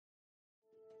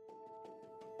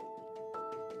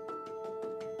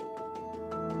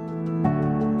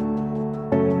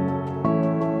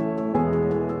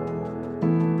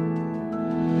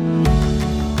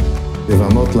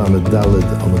Shemot Lamed Daled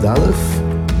Amud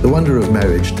Aleph, The Wonder of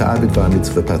Marriage, Ta'abid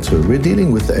V'Mitzvah Patur. We're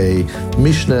dealing with a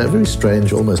Mishnah, a very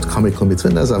strange, almost comical mitzvah.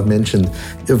 And as I've mentioned,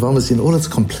 Yevamos, in all its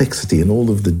complexity and all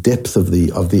of the depth of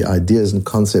the ideas and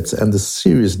concepts and the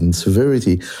seriousness and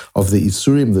severity of the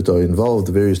Isurim that are involved,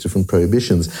 the various different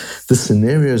prohibitions, the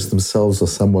scenarios themselves are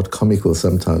somewhat comical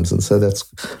sometimes. And so that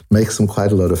makes them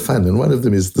quite a lot of fun. And one of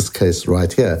them is this case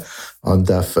right here on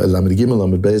Daf Lamed Gimel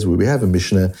Lamed Beis, where we have a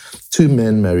Mishnah, two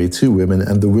men marry two women,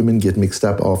 and the women get mixed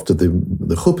up after the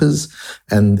chuppahs,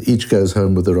 and each goes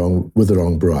home with the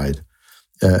wrong bride.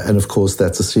 And of course,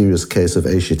 that's a serious case of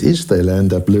Eshet Ish. They'll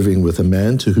end up living with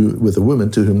with a woman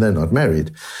to whom they're not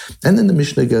married. And then the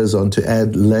Mishnah goes on to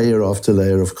add layer after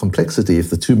layer of complexity.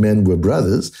 If the two men were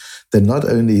brothers, then not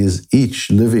only is each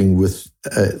living with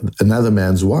another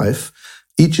man's wife,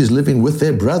 each is living with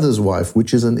their brother's wife,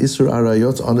 which is an Isur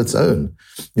Arayot on its own.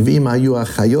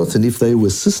 And if they were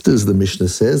sisters, the Mishnah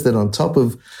says, then on top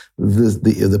of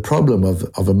the problem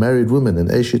of a married woman, an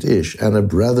Eshet Ish, and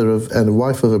a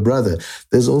wife of a brother,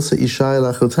 there's also Isha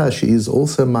El Achotah. She is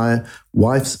also my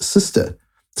wife's sister.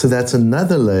 So that's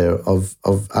another layer of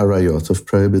arayot, of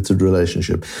prohibited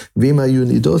relationship. V'mayu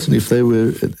nidot, and if they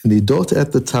were nidot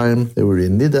at the time, they were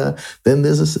in nida, then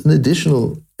there's an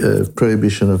additional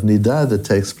prohibition of nida that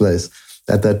takes place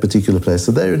at that particular place.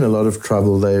 So they're in a lot of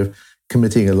trouble. They're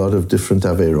committing a lot of different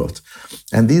averot.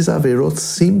 And these averot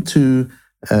seem to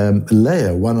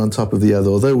layer one on top of the other,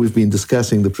 although we've been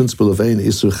discussing the principle of ein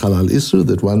isur halal isur,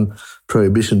 that one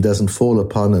prohibition doesn't fall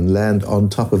upon and land on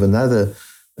top of another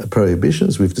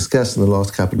prohibitions we've discussed in the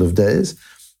last couple of days.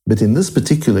 But in this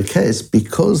particular case,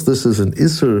 because this is an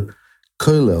Isur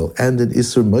Kolel and an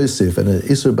Isur Mosif and an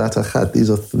Isur Batachat,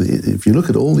 if you look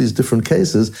at all these different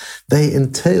cases, they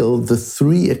entail the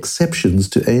three exceptions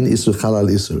to Ein Isur Halal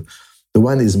Isur. The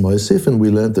one is Mosif, and we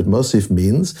learned that Mosif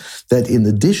means that in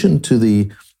addition to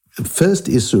the first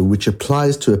Isur, which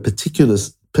applies to a particular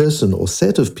person or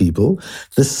set of people,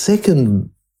 the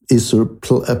second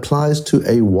Isur applies to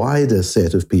a wider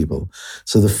set of people.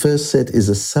 So the first set is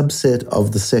a subset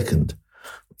of the second.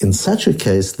 In such a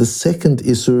case, the second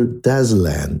Isur does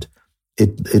land.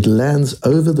 It lands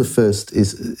over the first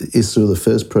Isur, the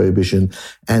first prohibition,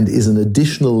 and is an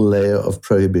additional layer of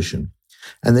prohibition.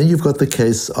 And then you've got the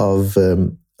case of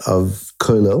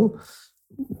Kolel,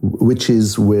 which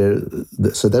is where,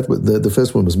 the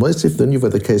first one was Mosif, then you've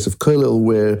got the case of Kolel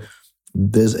where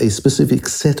there's a specific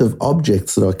set of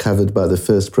objects that are covered by the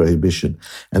first prohibition.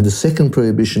 And the second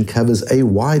prohibition covers a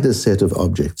wider set of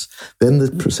objects. Then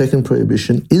the second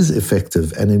prohibition is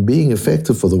effective. And in being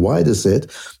effective for the wider set,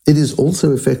 it is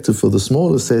also effective for the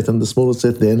smaller set. And the smaller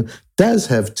set then does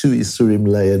have two Isurim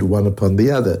layered one upon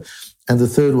the other. And the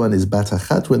third one is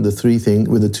Batachat, when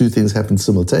the two things happen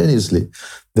simultaneously,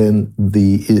 then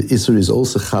the Isur is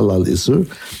also Halal Isur.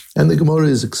 And the Gemara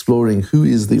is exploring who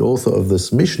is the author of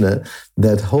this Mishnah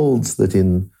that holds that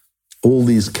in all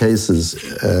these cases,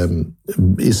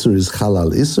 Isur is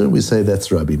Halal Isur. We say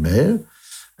that's Rabbi Meir.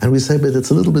 And we say, but it's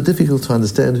a little bit difficult to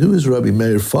understand who is Rabbi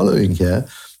Meir following here,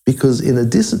 because in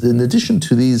addition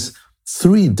to these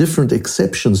three different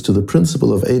exceptions to the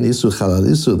principle of Ein Isur Halal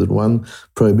Isur, that one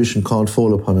prohibition can't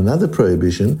fall upon another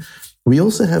prohibition, we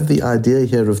also have the idea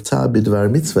here of Ta'abid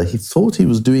V'Mitzvah. He thought he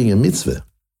was doing a mitzvah,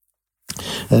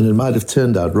 and it might have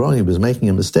turned out wrong. He was making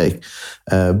a mistake.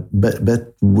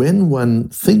 But when one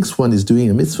thinks one is doing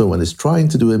a mitzvah, one is trying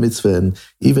to do a mitzvah, and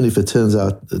even if it turns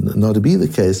out not to be the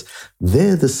case,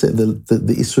 there the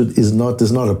Isur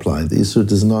does not apply. The Isur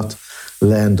does not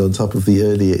land on top of the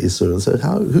earlier Isur. And so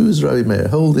who is Rabbi Meir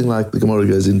holding, like the Gemara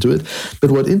goes into it?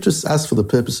 But what interests us for the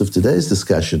purpose of today's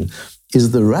discussion is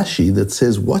the Rashi that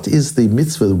says, what is the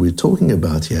mitzvah that we're talking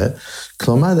about here?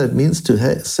 Klomar, that means to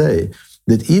say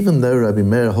that even though Rabbi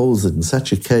Meir holds that in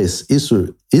such a case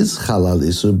Isur is Halal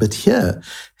Isur, but here,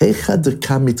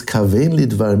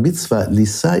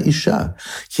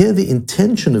 here the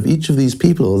intention of each of these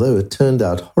people, although it turned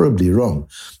out horribly wrong,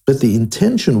 but the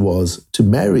intention was to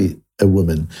marry a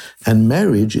woman, and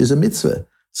marriage is a mitzvah,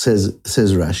 says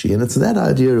Rashi. And it's that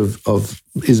idea of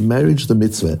is marriage the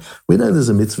mitzvah? We know there's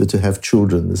a mitzvah to have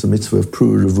children, there's a mitzvah of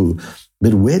pru revu,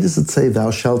 but where does it say thou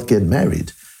shalt get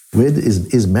married? Where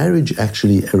is marriage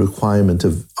actually a requirement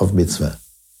of mitzvah?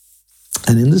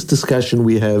 And in this discussion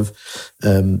we have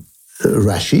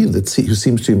Rashi who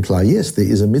seems to imply, yes, there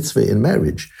is a mitzvah in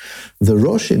marriage. The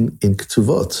Rosh in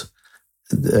Ketuvot,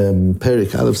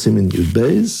 Perek Aleph Simin Yud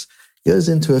Beis, goes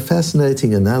into a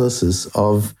fascinating analysis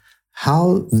of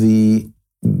how the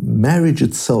marriage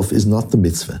itself is not the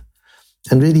mitzvah.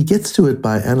 and really gets to it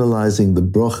by analyzing the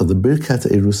bracha, the Birkat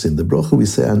Erusin, the bracha we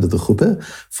say under the chuppah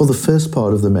for the first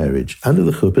part of the marriage. Under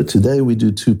the chuppah, today we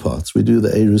do two parts. We do the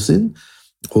Erusin,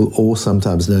 or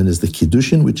sometimes known as the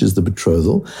Kiddushin, which is the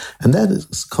betrothal, and that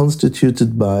is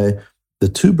constituted by the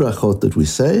two brachot that we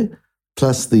say,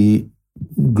 plus the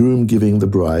groom giving the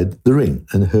bride the ring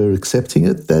and her accepting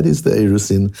it. That is the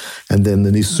Erusin. And then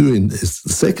the Nisuin is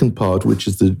the second part, which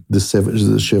is the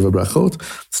Sheva Brachot,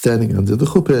 standing under the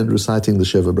chuppah and reciting the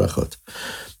Sheva Brachot.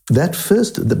 That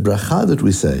first, the bracha that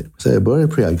we say Borei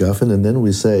Pri Hagafen, and then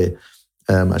we say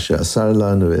Asher Asar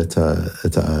Lanu et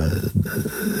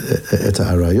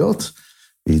Ha'arayot,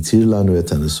 Yitzir Lanu et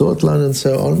Ha'nesot Lanu, and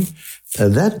so on.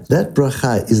 That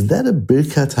bracha, is that a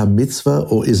Birkat HaMitzvah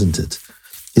or isn't it?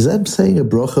 Is that saying a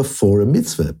bracha for a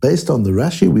mitzvah? Based on the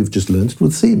Rashi we've just learned, it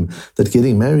would seem that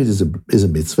getting married is a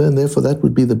mitzvah, and therefore that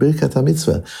would be the Birkat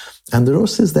HaMitzvah. And the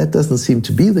Rosh says that doesn't seem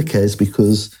to be the case,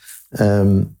 because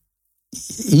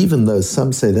even though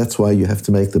some say that's why you have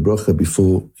to make the bracha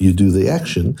before you do the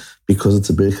action, because it's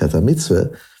a Birkat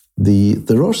HaMitzvah,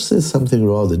 the Rosh says something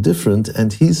rather different,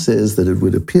 and he says that it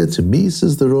would appear to me,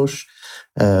 says the Rosh,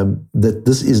 that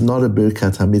this is not a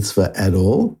Birkat HaMitzvah at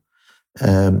all.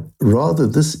 Rather,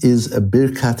 this is a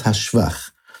Birkat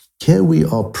HaShvach. Here we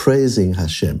are praising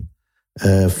Hashem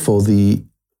for the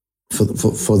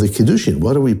Kiddushin.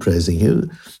 What are we praising here?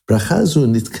 Brachazu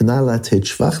nitkana latet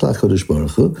shvach laKadosh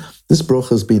Baruch Hu. This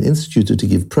bracha has been instituted to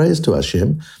give praise to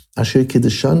Hashem, Asher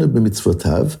kiddeshanu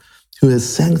b'mitzvotav, who has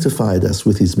sanctified us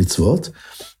with his mitzvot,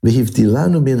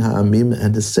 v'hivdilanu min ha'amim,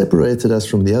 and has separated us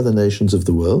from the other nations of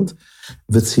the world,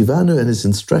 v'tzivanu, and has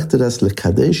instructed us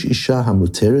lekadesh isha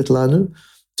hamuteret lanu,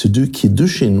 to do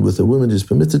kiddushin with a woman who is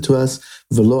permitted to us,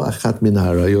 v'lo achat min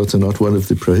ha'arayot, and not one of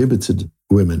the prohibited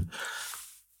women.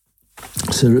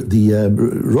 So the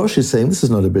Rosh is saying this is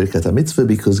not a Birkat HaMitzvah,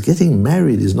 because getting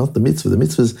married is not the mitzvah. The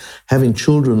mitzvah is having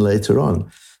children later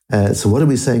on. So what are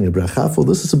we saying a bracha for?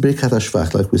 This is a Birkat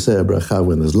HaShvach, like we say a bracha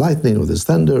when there's lightning or there's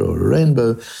thunder or a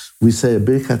rainbow. We say a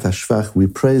Birkat HaShvach, we're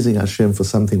praising Hashem for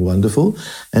something wonderful.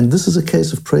 And this is a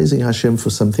case of praising Hashem for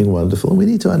something wonderful. And we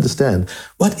need to understand,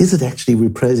 what is it actually we're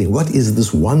praising? What is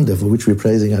this wonder for which we're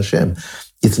praising Hashem?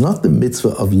 It's not the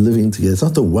mitzvah of living together. It's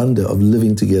not the wonder of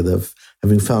living together, of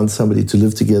having found somebody to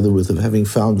live together with, of having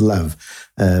found love,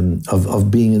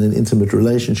 of being in an intimate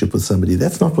relationship with somebody.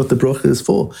 That's not what the bracha is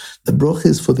for. The bracha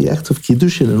is for the act of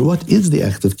Kiddushin. And what is the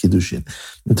act of Kiddushin?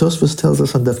 And Tosfos tells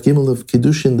us on Daf Gimel of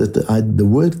Kiddushin that the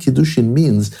word Kiddushin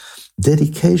means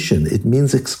dedication. It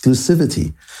means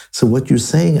exclusivity. So what you're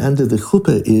saying under the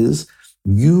chuppah is,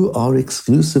 you are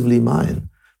exclusively mine.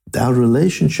 Our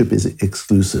relationship is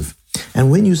exclusive.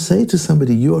 And when you say to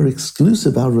somebody, you are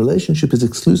exclusive, our relationship is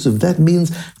exclusive, that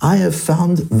means I have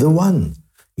found the one.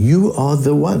 You are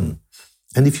the one.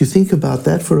 And if you think about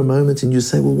that for a moment and you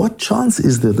say, well, what chance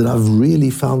is there that I've really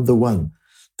found the one?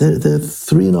 There are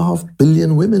 3.5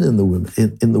 billion women in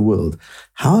the world.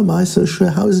 How am I so sure?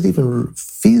 How is it even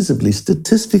feasibly,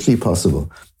 statistically possible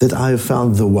that I have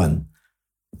found the one?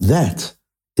 That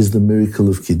is the miracle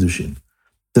of Kiddushin.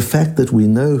 The fact that we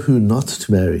know who not to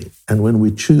marry, and when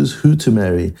we choose who to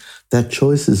marry, that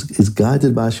choice is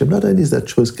guided by Hashem. Not only is that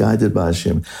choice guided by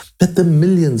Hashem, but the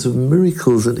millions of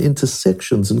miracles and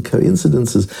intersections and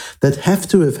coincidences that have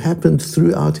to have happened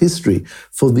throughout history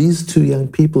for these two young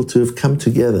people to have come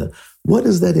together. What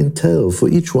does that entail for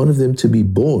each one of them to be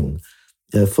born?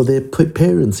 For their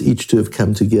parents each to have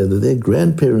come together, their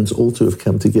grandparents all to have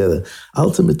come together,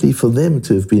 ultimately for them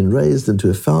to have been raised and to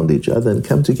have found each other and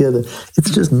come together. It's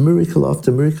just miracle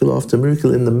after miracle after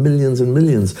miracle in the millions and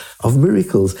millions of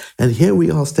miracles. And here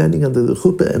we are standing under the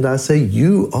chuppah, and I say,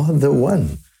 you are the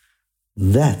one.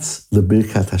 That's the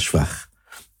Birkat HaShvach.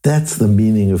 That's the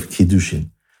meaning of Kiddushin.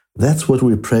 That's what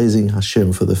we're praising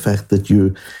Hashem for, the fact that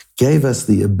you gave us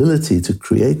the ability to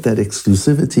create that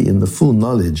exclusivity in the full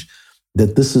knowledge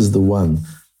that this is the one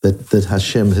that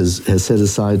Hashem has set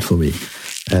aside for me.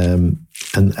 And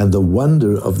the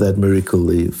wonder of that miracle,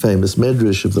 the famous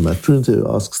Medrash of the Matrunta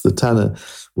asks the Tana,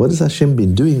 what has Hashem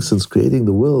been doing since creating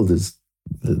the world?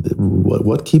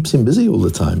 What keeps him busy all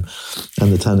the time?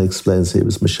 And the Tana explains he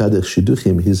was Meshadech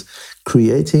Shidduchim. He's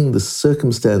creating the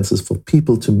circumstances for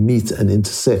people to meet and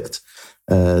intersect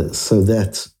so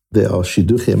that there are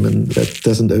shidduchim, and that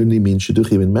doesn't only mean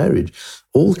shidduchim in marriage.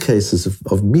 All cases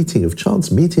of meeting, of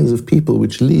chance meetings of people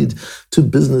which lead to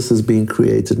businesses being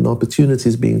created and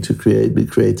opportunities be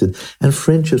created, and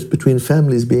friendships between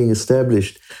families being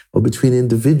established, or between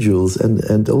individuals,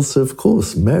 and also, of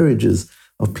course, marriages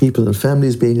of people and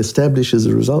families being established as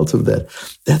a result of that.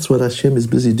 That's what Hashem is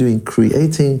busy doing,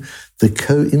 creating the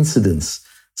coincidence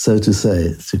so to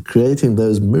say, to creating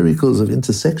those miracles of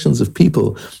intersections of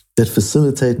people that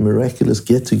facilitate miraculous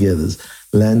get-togethers,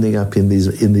 landing up in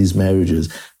these marriages.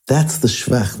 That's the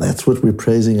shvach. That's what we're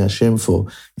praising Hashem for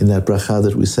in that bracha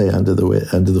that we say under the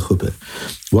chuppah.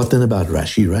 What then about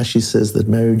Rashi? Rashi says that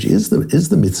marriage is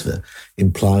the mitzvah,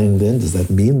 implying then, does that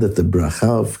mean that the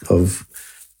bracha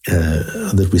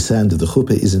that we say under the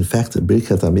chuppah is in fact a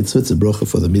birkat ha-mitzvah, it's a bracha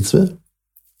for the mitzvah?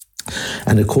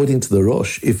 And according to the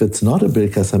Rosh, if it's not a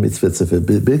birkat ha-mitzvah, it's a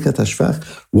birkat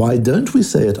ha-shvach, why don't we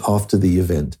say it after the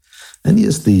event? And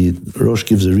yes, the Rosh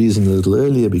gives a reason a little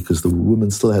earlier, because the woman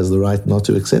still has the right not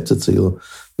to accept it, so you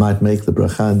might make the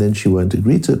bracha and then she won't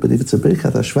agree to it. But if it's a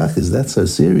birkat ha-shvach, is that so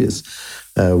serious?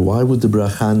 Why would the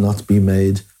bracha not be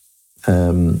made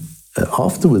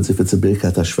afterwards if it's a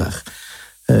birkat ha-shvach?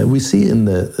 We see in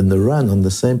the Ran on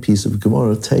the same piece of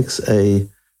Gemara takes a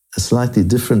slightly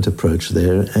different approach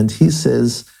there, and he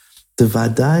says,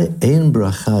 "Devadai ein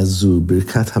bracha zu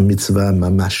birkat ha-mitzvah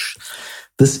mamash."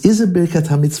 This is a birkat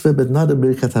ha-mitzvah, but not a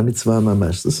birkat ha-mitzvah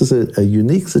mamash. This is a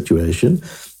unique situation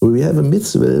where we have a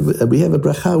mitzvah, we have a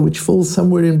bracha which falls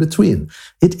somewhere in between.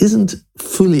 It isn't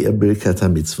fully a birkat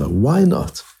ha-mitzvah. Why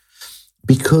not?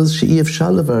 Because she'i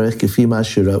efshar levarech kefi ma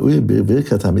shera'ui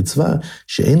birkat ha-mitzvah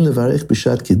she'en levarech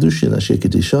b'shat kedushin asher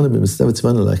kedishanu b'mitzvah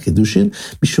tzivanu la kedushin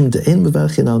mishum de'en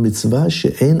mevarchin al mitzvah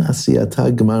she'en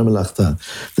asiyata gemar melachta.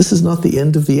 This is not the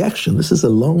end of the action. This is a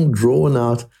long drawn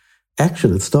out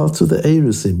action. It starts with the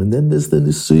Eirusim, and then there's the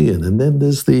Nisuyin, and then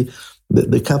there's the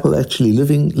couple actually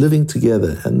living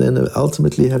together, and then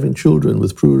ultimately having children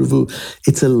with Pru Revu.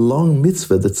 It's a long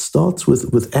mitzvah that starts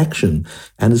with action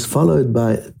and is followed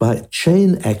by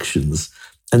chain actions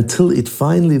until it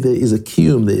finally there is a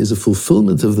kiyum, there is a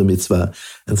fulfillment of the mitzvah.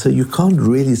 And so you can't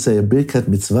really say a birkat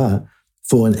mitzvah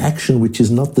for an action which is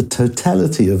not the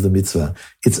totality of the mitzvah.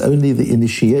 It's only the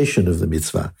initiation of the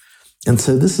mitzvah. And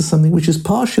so this is something which is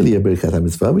partially a birkat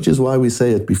ha-mitzvah, which is why we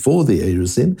say it before the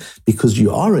Eirusin, because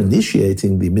you are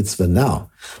initiating the mitzvah now.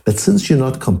 But since you're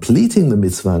not completing the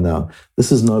mitzvah now,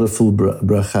 this is not a full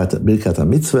birkat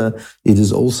ha-mitzvah, it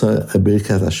is also a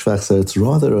birkat ha-shvach, so it's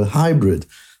rather a hybrid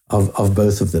of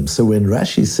both of them. So when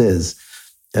Rashi says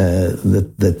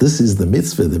that this is the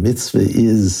mitzvah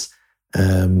is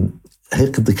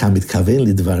this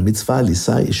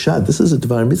is a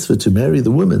dvar mitzvah to marry the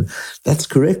woman. That's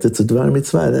correct, it's a dvar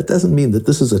mitzvah. That doesn't mean that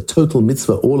this is a total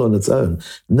mitzvah all on its own.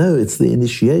 No, it's the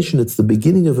initiation, it's the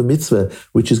beginning of a mitzvah,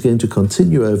 which is going to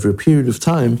continue over a period of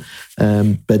time,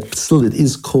 but still it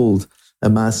is called a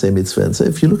maaseh mitzvah. And so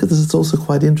if you look at this, it's also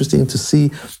quite interesting to see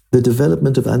the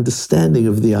development of understanding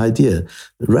of the idea.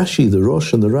 Rashi, the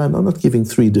Rosh, and the Ram are not giving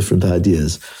three different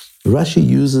ideas. Rashi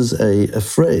uses a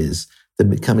phrase,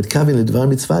 marrying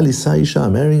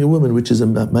a woman, which is a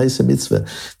maaseh mitzvah.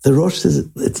 The Rosh says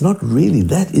it's not really,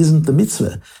 that isn't the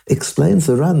mitzvah. Explains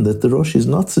the Ran that the Rosh is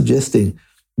not suggesting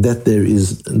that there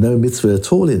is no mitzvah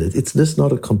at all in it. It's just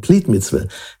not a complete mitzvah.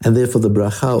 And therefore the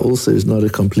bracha also is not a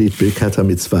complete birkat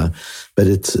ha-mitzvah. But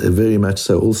it's very much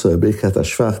so also a birkat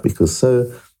ha-shvach, because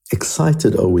so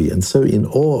excited are we and so in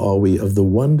awe are we of the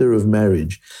wonder of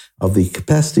marriage, of the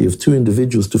capacity of two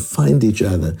individuals to find each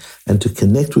other and to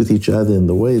connect with each other in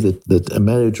the way that a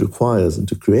marriage requires, and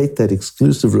to create that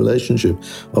exclusive relationship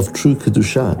of true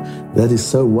kedusha. That is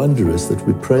so wondrous that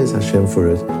we praise Hashem for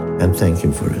it and thank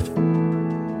Him for it.